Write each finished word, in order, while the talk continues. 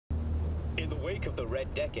In the wake of the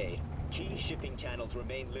Red Decade, key shipping channels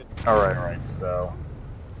remain lit. Alright, so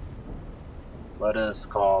let us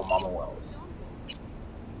call Mama Wells.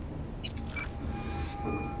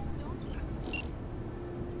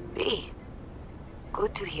 B,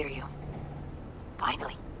 good to hear you.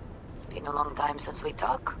 Finally. Been a long time since we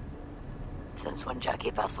talked. Since when Jackie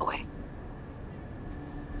passed away.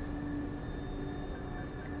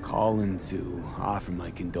 Calling to offer my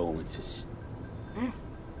condolences.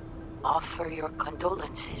 Offer your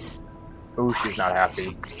condolences. Oh, she's not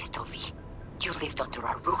happy. Cristo V. You lived under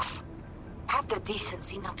our roof. Have the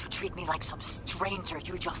decency not to treat me like some stranger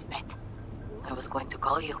you just met. I was going to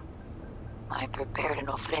call you. I prepared an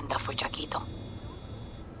ofrenda for Jaquito.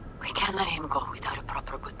 We can't let him go without a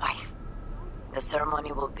proper goodbye. The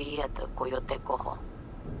ceremony will be at the Coyote Cojo.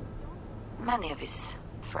 Many of his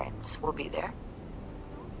friends will be there.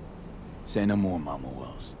 Say no more, Mama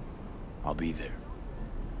Wells. I'll be there.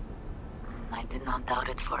 I did not doubt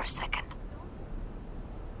it for a second.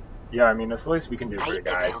 Yeah, I mean, that's the least we can do for the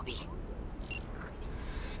guy.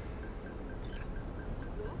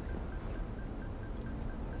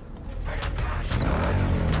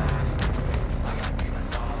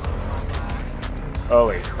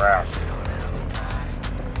 Holy crap.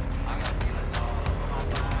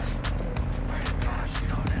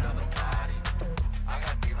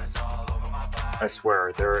 I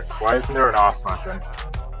swear, why isn't there an off button?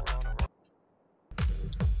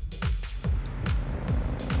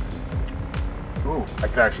 Ooh, I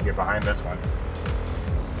could actually get behind this one.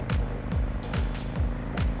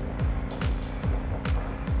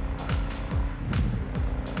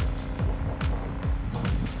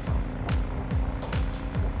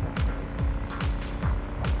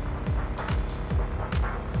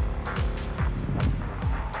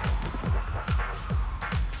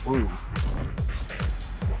 Ooh.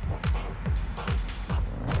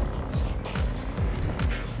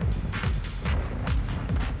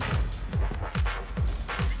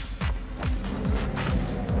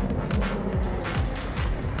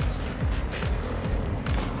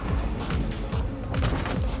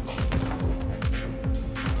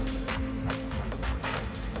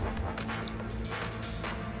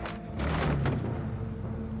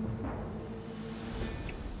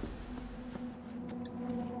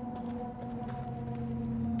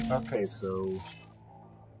 Okay, so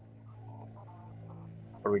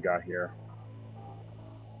what do we got here?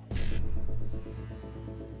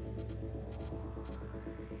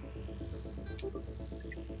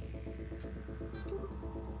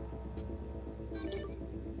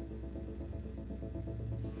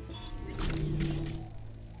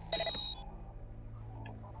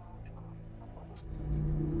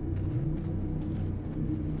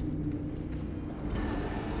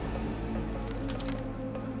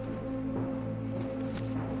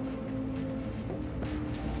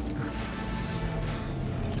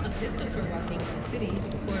 Pistol for walking in the city,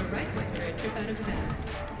 or a rifle for a trip out of town.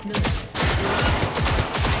 No.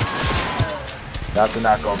 That's an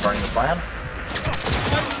echo burning the plan.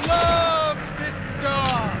 I love this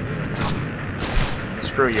job!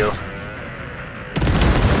 Screw you.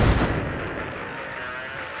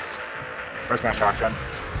 Where's my shotgun?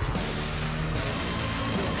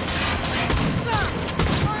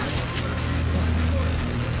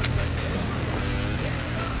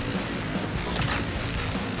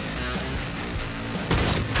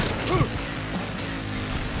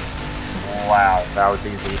 Wow, that was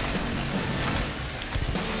easy.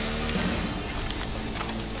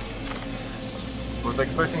 Was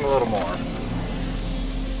expecting a little more.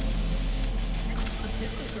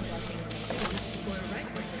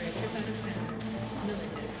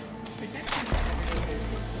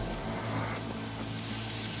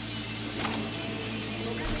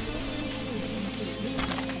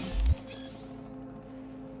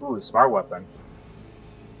 Ooh, smart weapon.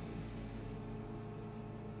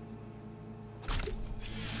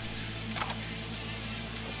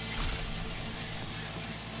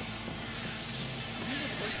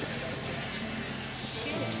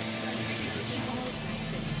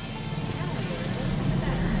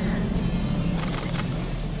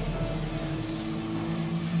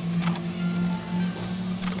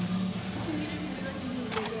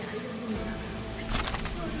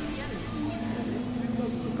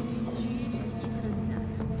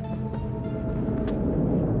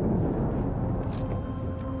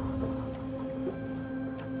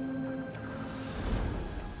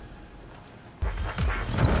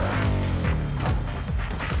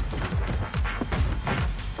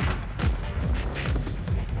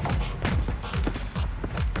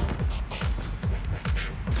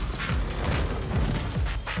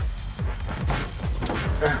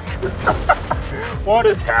 What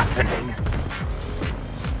is happening?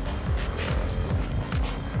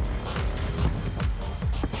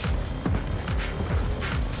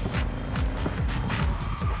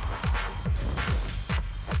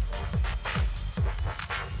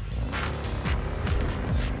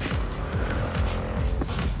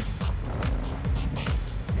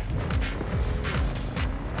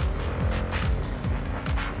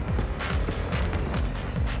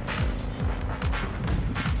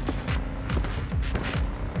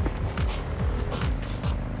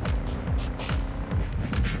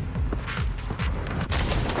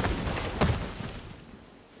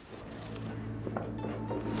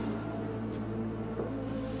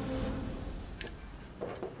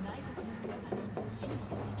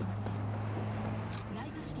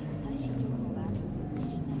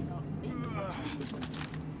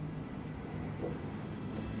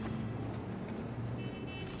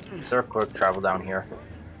 Is there a quick travel down here?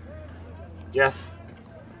 Yes.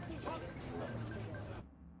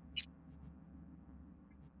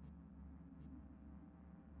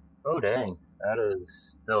 Oh dang, that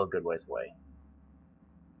is still a good ways away.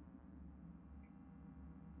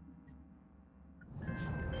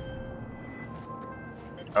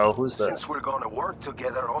 Oh, who's this? Since we're gonna work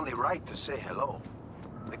together, only right to say hello.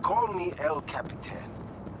 They call me El Capitan,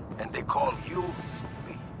 and they call you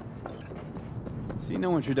B. See,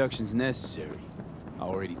 no introduction's necessary. I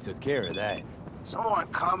already took care of that. Someone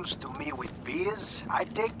comes to me with biz, I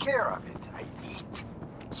take care of it. I eat,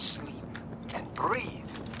 sleep, and breathe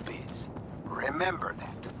biz. Remember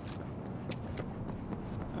that.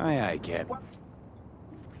 Aye, aye, Cap.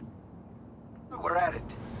 We're at it.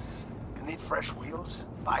 You need fresh wheels,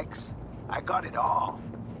 bikes? I got it all.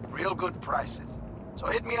 Real good prices. So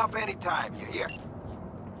hit me up anytime, you hear?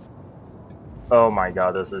 Oh my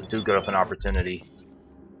god, this is too good of an opportunity.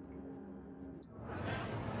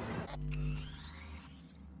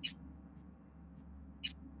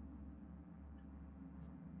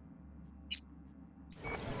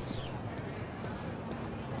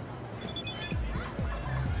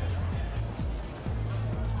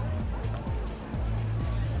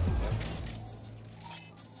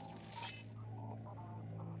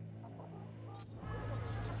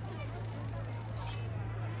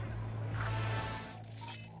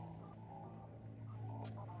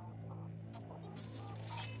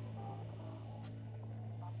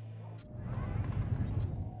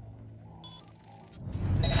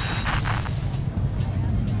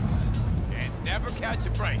 Never catch a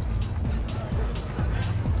break.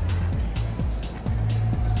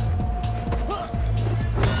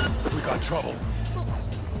 We got trouble.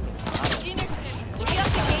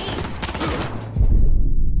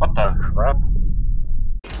 What the crap?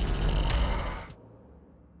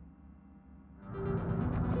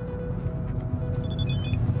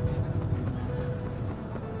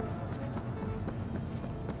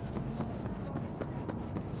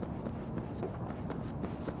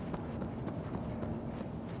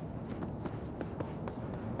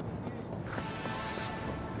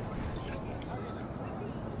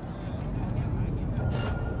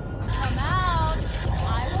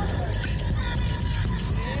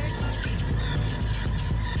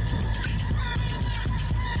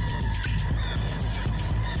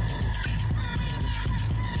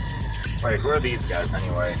 Wait, who are these guys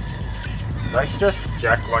anyway? Did I just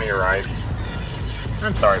jack one of your rides?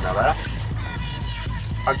 I'm sorry about that.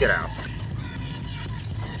 I'll get out.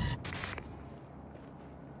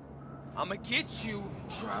 I'ma get you,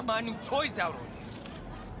 try my new toys out on you.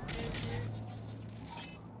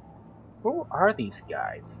 Who are these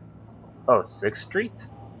guys? Oh, 6th Street?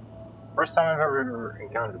 First time I've ever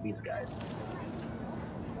encountered these guys.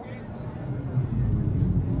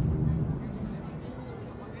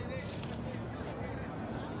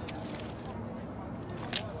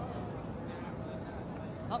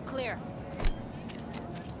 All clear.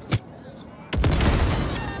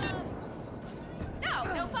 No,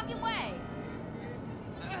 no fucking way.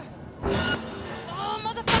 Oh,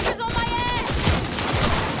 motherfuckers on my ass!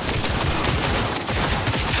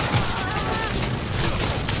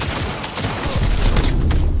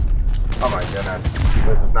 Oh my goodness,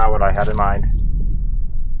 this is not what I had in mind.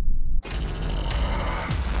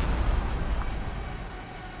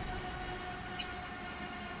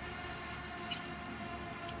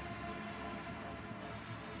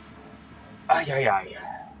 Ay, ay, ay.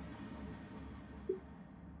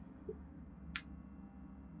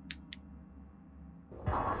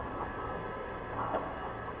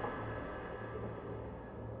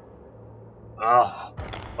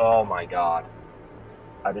 Oh my god.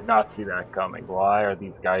 I did not see that coming. Why are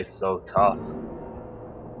these guys so tough?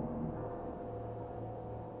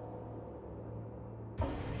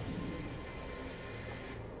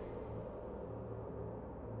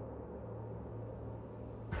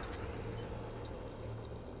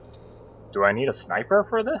 Do I need a sniper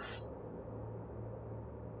for this?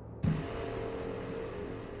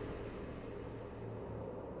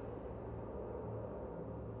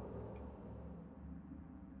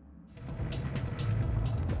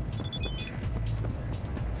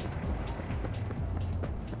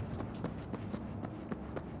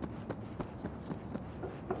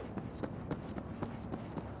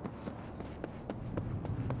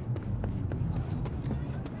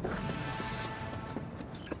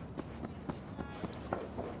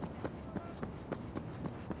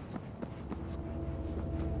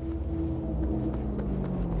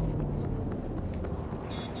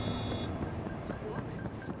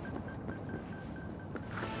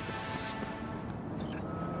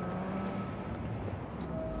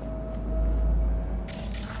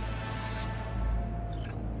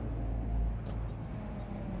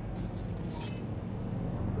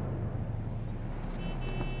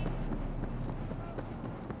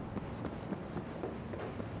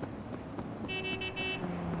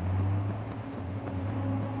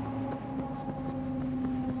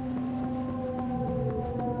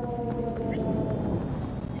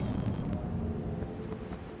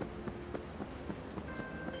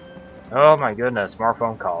 Oh my goodness, more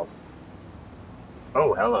phone calls.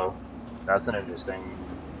 Oh, hello. That's an interesting...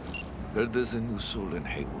 Heard there's a new soul in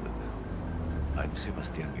Haywood. I'm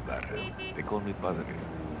Sebastián Ibarra. They call me Padre.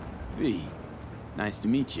 V, nice to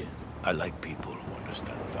meet you. I like people who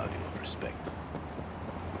understand the value of respect.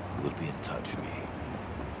 We'll be in touch, V.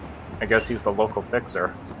 I guess he's the local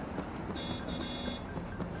fixer.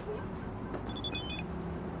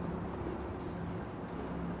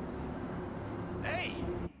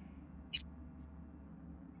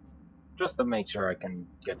 Just to make sure I can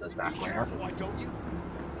get this back later. Why don't you?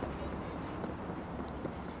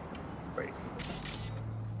 Wait.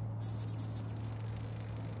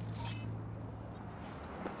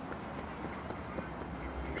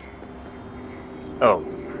 Oh.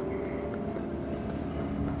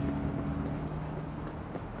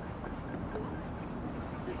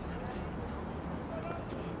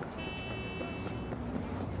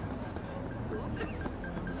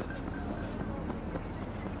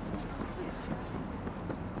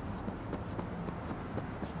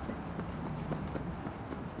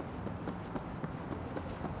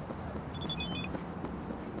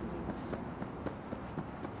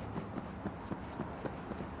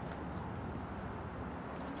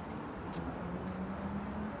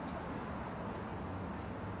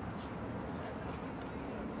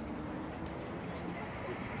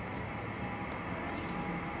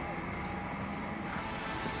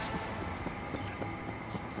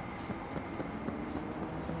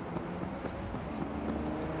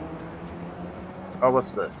 Oh,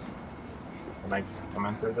 what's this? Can I come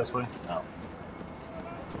in through this way? No.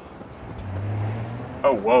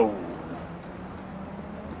 Oh, whoa!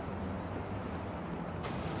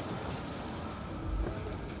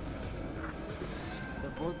 The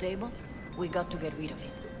pool table? We got to get rid of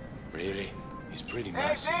it. Really? He's pretty Hey,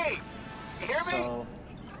 nice. V! You hear me? So,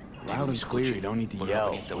 Loud and clear, you don't need to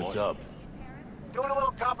yell. What's up? Doing a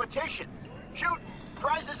little competition. Shooting.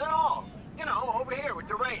 Prizes and all. You know, over here with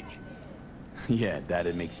the range. Yeah,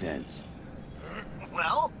 that'd make sense.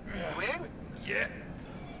 Well, you in? Yeah.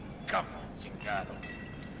 Come on, chingado.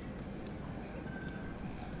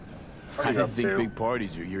 What are I you didn't up think to? big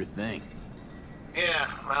parties are your thing. Yeah,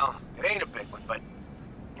 well, it ain't a big one, but,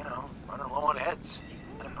 you know, running low on heads.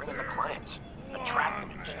 Gotta bring in the clients.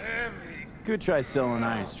 Attract them. Could try selling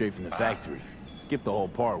iron straight from the factory. Skip the whole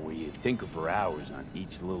part where you tinker for hours on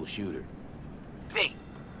each little shooter. V,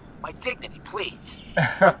 my dignity, please.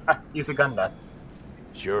 Use a gun nut.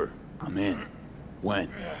 Sure, I'm in. When?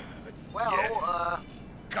 Well,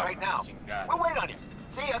 Come right on, now. chingado. We'll wait on you.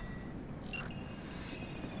 See ya.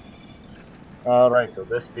 Alright, so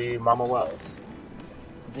this be Mama Wells.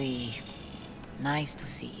 V, nice to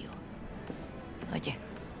see you. Oye,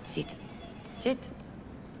 sit. Sit.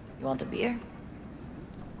 You want a beer?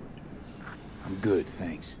 I'm good,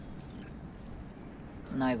 thanks.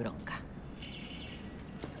 No hay bronca.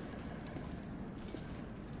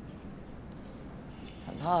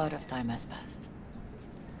 A lot of time has passed.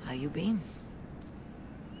 How you been?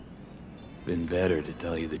 Been better, to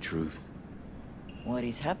tell you the truth. What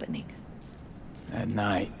is happening? That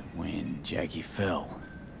night, when Jackie fell.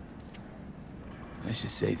 Let's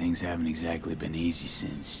just say things haven't exactly been easy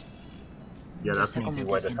since. Yeah, that's Yo an sé easy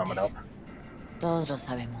cómo way te to sum it up. sientes. Todos lo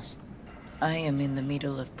sabemos. I am in the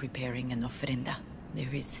middle of preparing an ofrenda.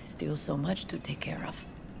 There is still so much to take care of.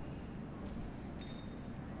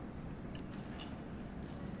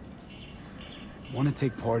 Want to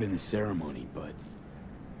take part in the ceremony, but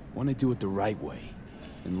want to do it the right way.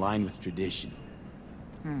 in line with tradition.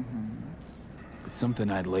 But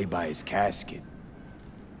something I'd lay by his casket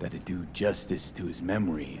that'd do justice to his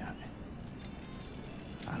memory.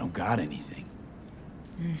 I don't got anything.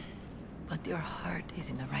 But your heart is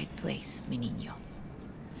in the right place, mi niño.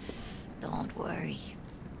 Don't worry.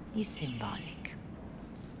 He's symbolic.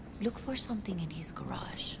 Look for something in his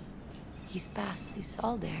garage. His past is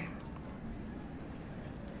all there.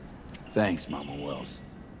 Thanks, Mama Wells.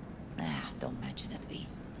 Don't mention it, V.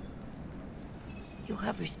 You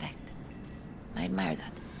have respect. I admire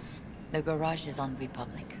that. The garage is on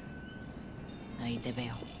Republic. Ahí te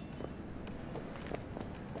veo.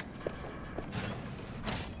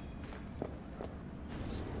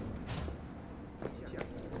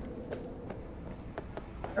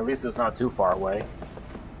 At least it's not too far away.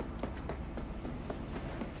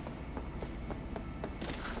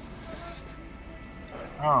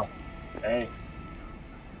 Oh, hey.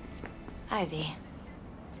 Hi, V.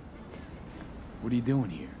 What are you doing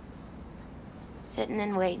here? Sitting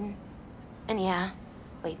and waiting. And yeah,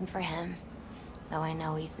 waiting for him. Though I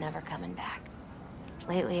know he's never coming back.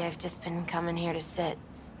 Lately, I've just been coming here to sit.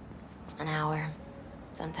 An hour.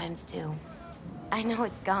 Sometimes two. I know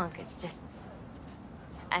it's gunk, it's just...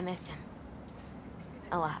 I miss him.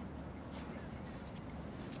 A lot.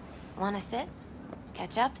 Wanna sit?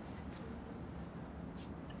 Catch up?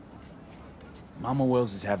 Mama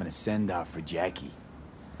Wells is having a send-off for Jackie.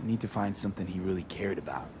 I need to find something he really cared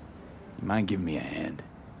about. You mind giving me a hand?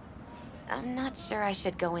 I'm not sure I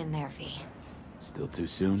should go in there, V. Still too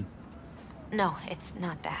soon? No, it's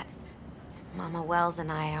not that. Mama Wells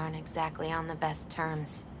and I aren't exactly on the best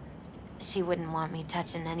terms. She wouldn't want me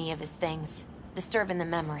touching any of his things, disturbing the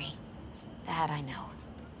memory. That I know.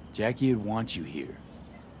 Jackie would want you here.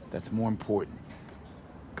 That's more important.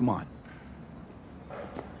 Come on.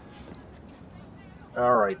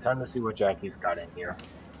 Alright, time to see what Jackie's got in here.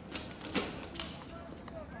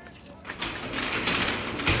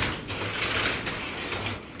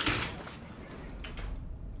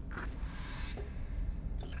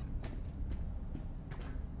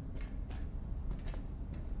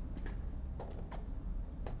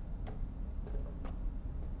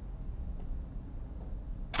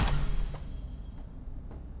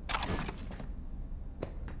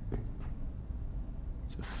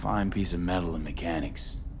 Fine piece of metal and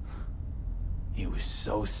mechanics. He was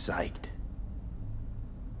so psyched.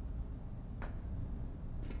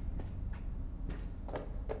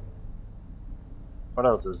 What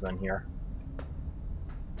else is in here?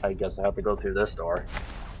 I guess I have to go through this door.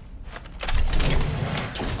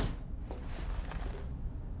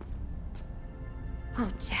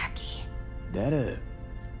 Oh, Jackie. That a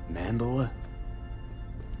mandala?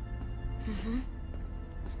 Mm-hmm.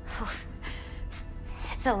 Oh,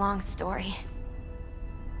 it's a long story.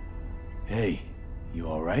 Hey, you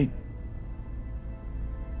alright?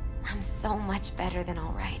 I'm so much better than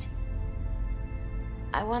alright.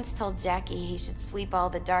 I once told Jackie he should sweep all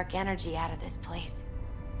the dark energy out of this place.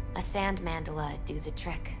 A sand mandala'd do the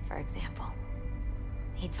trick, for example.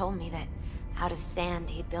 He told me that out of sand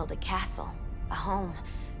he'd build a castle, a home,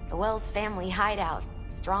 the Wells family hideout,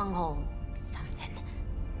 stronghold, something.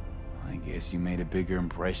 I guess you made a bigger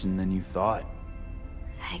impression than you thought.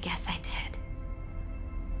 I guess I did.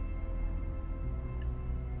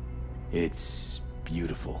 It's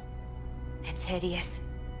beautiful. It's hideous.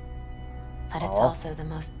 But it's also the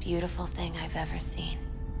most beautiful thing I've ever seen.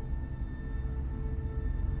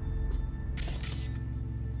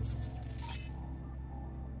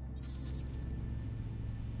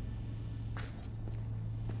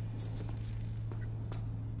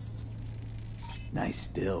 Nice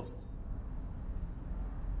still.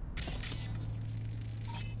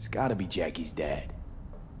 It's gotta be Jackie's dad.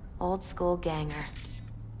 Old school ganger.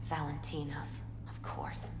 Valentino's, of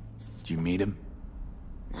course. Did you meet him?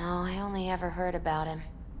 No, I only ever heard about him.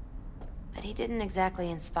 But he didn't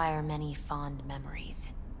exactly inspire many fond memories.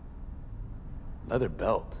 Leather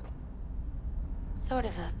belt. Sort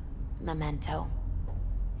of a memento.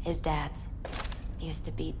 His dad's. Used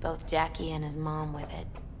to beat both Jackie and his mom with it.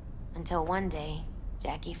 Until one day,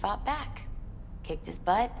 Jackie fought back. Kicked his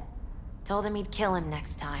butt. Told him he'd kill him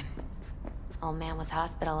next time. Old man was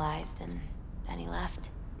hospitalized, and then he left.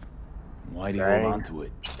 Why'd he hold on to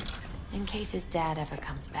it? In case his dad ever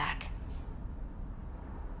comes back.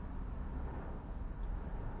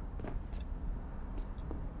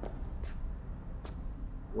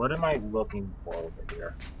 What am I looking for over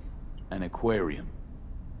here? An aquarium.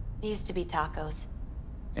 It used to be Taco's.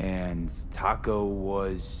 And Taco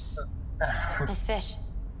was... His fish.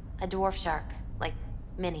 A dwarf shark. Like,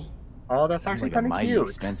 Minnie. Oh, that's Sounds actually like a kind of mighty cute.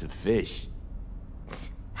 expensive fish.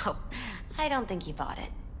 Oh, I don't think he bought it.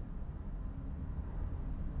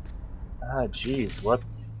 Ah, jeez,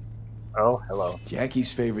 what's... Oh, hello.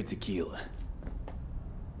 Jackie's favorite tequila.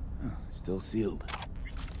 Oh, still sealed.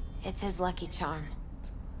 It's his lucky charm.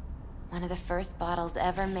 One of the first bottles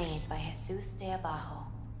ever made by Jesus de Abajo.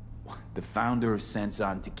 The founder of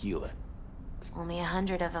Sensan Tequila. Only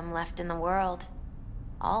 100 of them left in the world.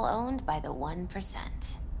 All owned by the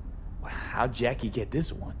 1%. How'd Jackie get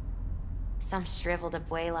this one? Some shriveled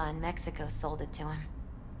abuela in Mexico sold it to him.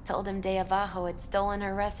 Told him de Abajo had stolen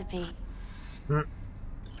her recipe.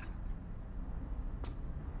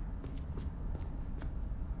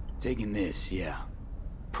 Taking this, yeah.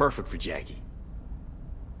 Perfect for Jackie.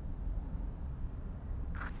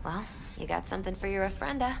 Well, you got something for your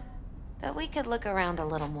Ofrenda. But we could look around a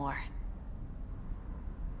little more.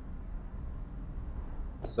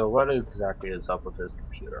 So what exactly is up with this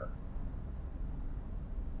computer?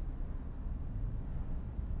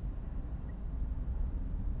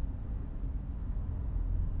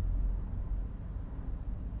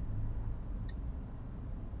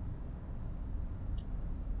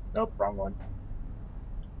 Nope, wrong one.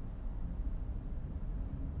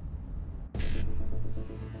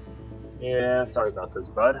 Yeah, sorry about this,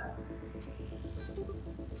 bud.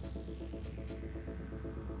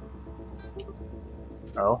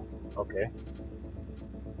 Oh, okay.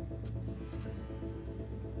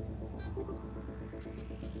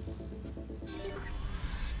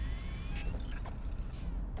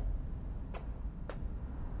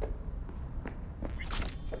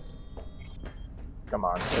 Come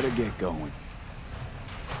on. Better get going.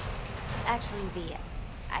 Actually, V,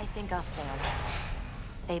 I think I'll stay around.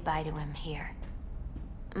 Say bye to him here.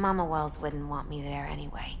 Mama Wells wouldn't want me there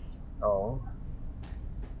anyway. Oh.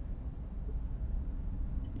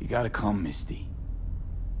 You gotta come, Misty.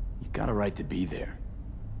 You got a right to be there.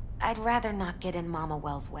 I'd rather not get in Mama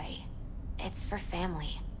Wells' way. It's for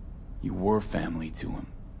family. You were family to him.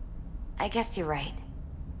 I guess you're right.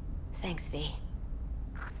 Thanks, V.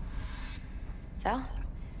 So,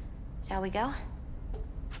 shall we go?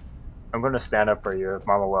 I'm gonna stand up for you if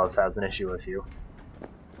Mama Wells has an issue with you.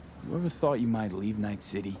 You ever thought you might leave Night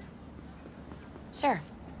City? Sure.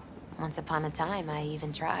 Once upon a time, I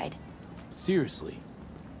even tried. Seriously?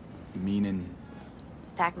 Meaning...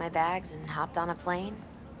 Packed my bags and hopped on a plane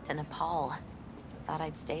to Nepal. Thought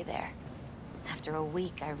I'd stay there. After a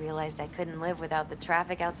week, I realized I couldn't live without the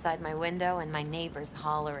traffic outside my window and my neighbors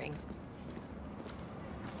hollering.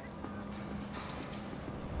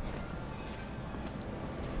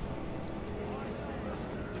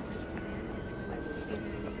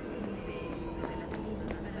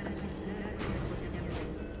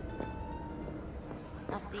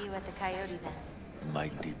 I'll see you at the Coyote then. My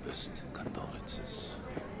deepest condolences.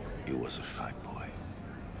 He was a fine boy.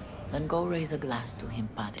 Then go raise a glass to him,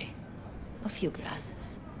 Padre. A few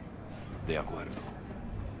glasses. De acuerdo.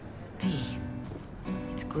 P,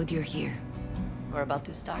 it's good you're here. We're about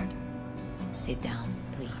to start. Sit down,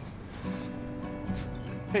 please.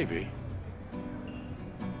 Hey, V.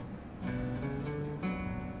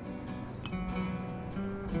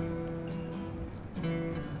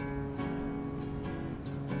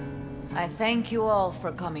 I thank you all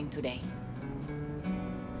for coming today.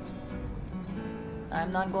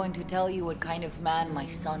 I'm not going to tell you what kind of man my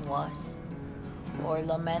son was, or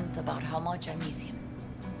lament about how much I miss him.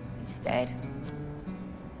 Instead,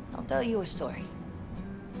 I'll tell you a story.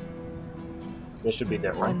 This should be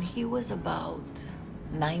different. When he was about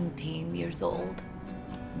 19 years old,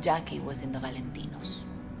 Jackie was in the Valentinos.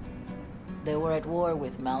 They were at war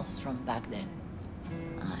with Maelstrom back then.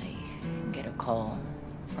 I get a call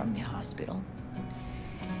from the hospital.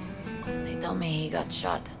 They tell me he got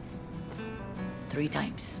shot 3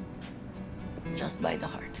 times, just by the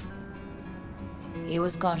heart. He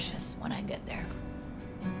was conscious when I get there.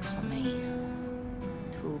 So many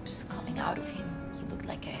tubes coming out of him. He looked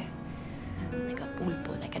like a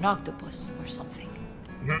pulpo, like an octopus or something.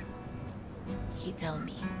 He told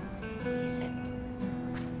me, he said,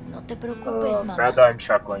 "No te preocupes, mama. Bad that I'm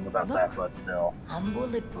chuckling about Look, that, but still. I'm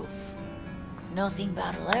bulletproof. Nothing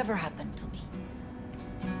bad will ever happen to me."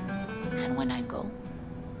 And when I go,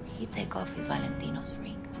 he take off his Valentino's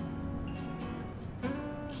ring.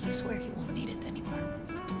 He swear he won't need it anymore.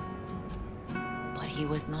 But he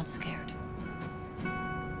was not scared.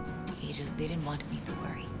 He just didn't want me to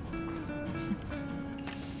worry.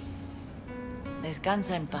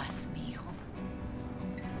 Descansa en paz, mi hijo.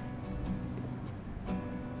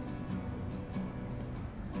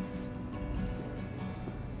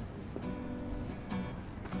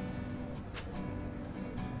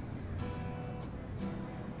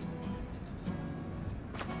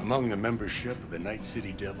 Among the membership of the Night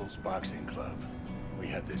City Devils Boxing Club, we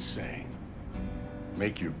had this saying.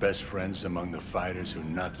 Make your best friends among the fighters who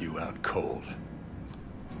knock you out cold.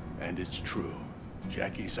 And it's true.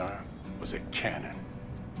 Jackie's arm was a cannon.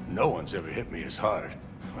 No one's ever hit me as hard.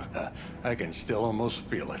 I can still almost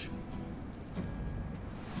feel it.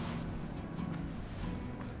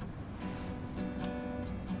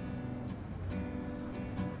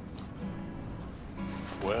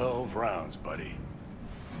 12 rounds, buddy.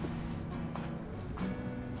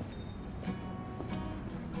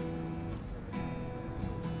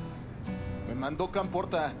 Me mandó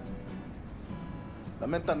Camporta.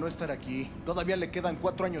 Lamenta no estar aquí. Todavía le quedan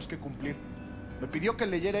 4 años que cumplir. Me pidió que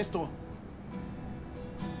leyera esto.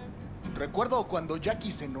 Recuerdo cuando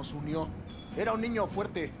Jackie se nos unió. Era un niño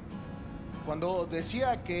fuerte. Cuando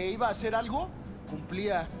decía que iba a hacer algo,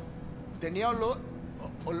 cumplía. Tenía honor.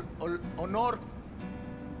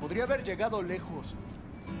 Podría haber llegado lejos.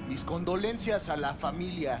 Mis condolencias a la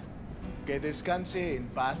familia. Que descanse en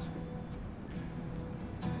paz.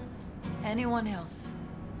 Anyone else?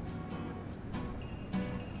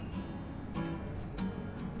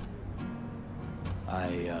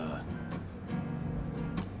 I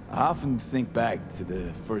often think back to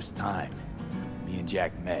the first time me and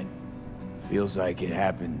Jack met. Feels like it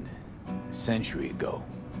happened a century ago.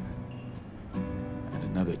 At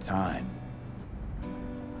another time.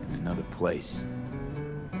 In another place.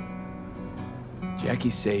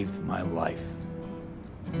 Jackie saved my life.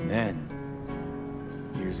 And then,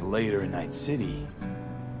 years later in Night City,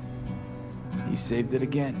 he saved it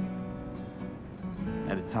again.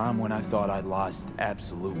 At a time when I thought I'd lost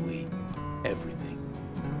absolutely everything.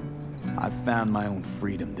 I found my own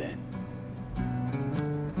freedom then.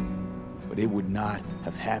 But it would not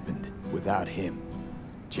have happened without him.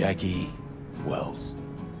 Jackie Wells.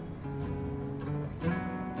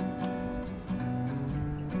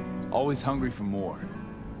 Always hungry for more.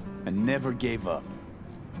 And never gave up.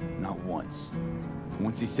 Not once.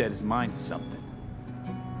 Once he set his mind to something.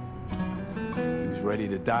 He was ready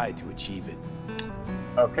to die to achieve it.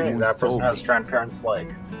 Okay, that person has grandparents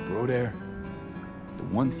like. Bro there, the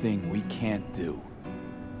one thing we can't do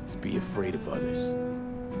is be afraid of others.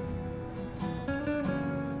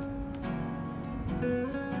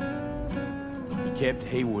 He kept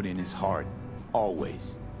Haywood in his heart,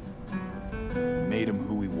 always. Made him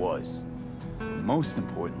who he was. But most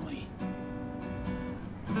importantly,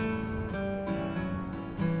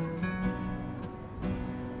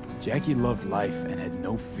 Jackie loved life and had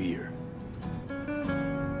no fear.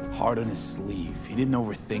 Heart on his sleeve. He didn't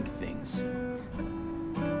overthink things.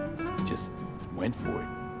 He just went for it.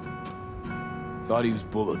 Thought he was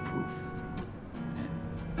bulletproof.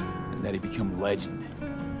 And that he'd become legend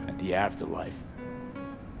at the afterlife.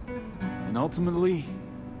 And ultimately,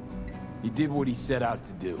 he did what he set out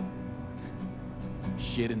to do.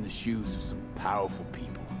 Shit in the shoes of some powerful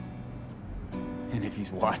people. And if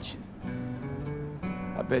he's watching,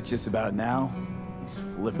 I bet just about now, he's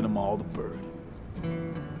flipping them all the bird.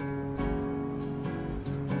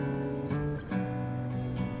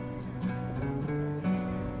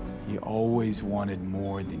 He always wanted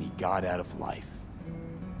more than he got out of life.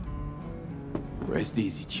 Rest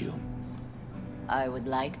easy, Chew. I would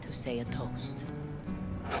like to say a toast.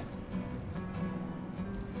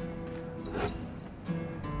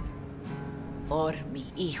 Por mi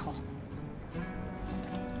hijo.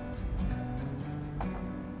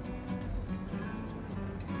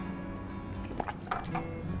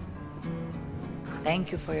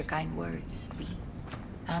 Thank you for your kind words, V.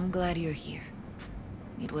 I'm glad you're here.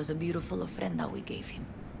 It was a beautiful ofrenda we gave him.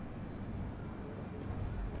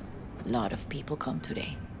 A lot of people come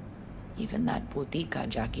today. Even that putica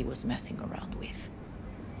Jackie was messing around with.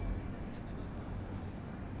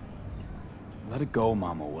 Let it go,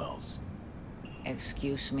 Mama Wells.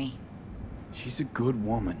 Excuse me? She's a good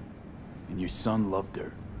woman, and your son loved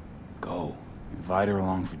her. Go, invite her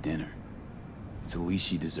along for dinner. It's the least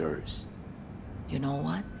she deserves. You know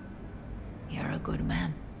what? You're a good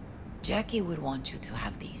man. Jackie would want you to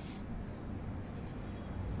have these.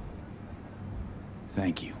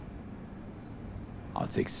 Thank you. I'll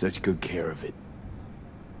take such good care of it.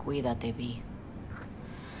 Cuídate, V.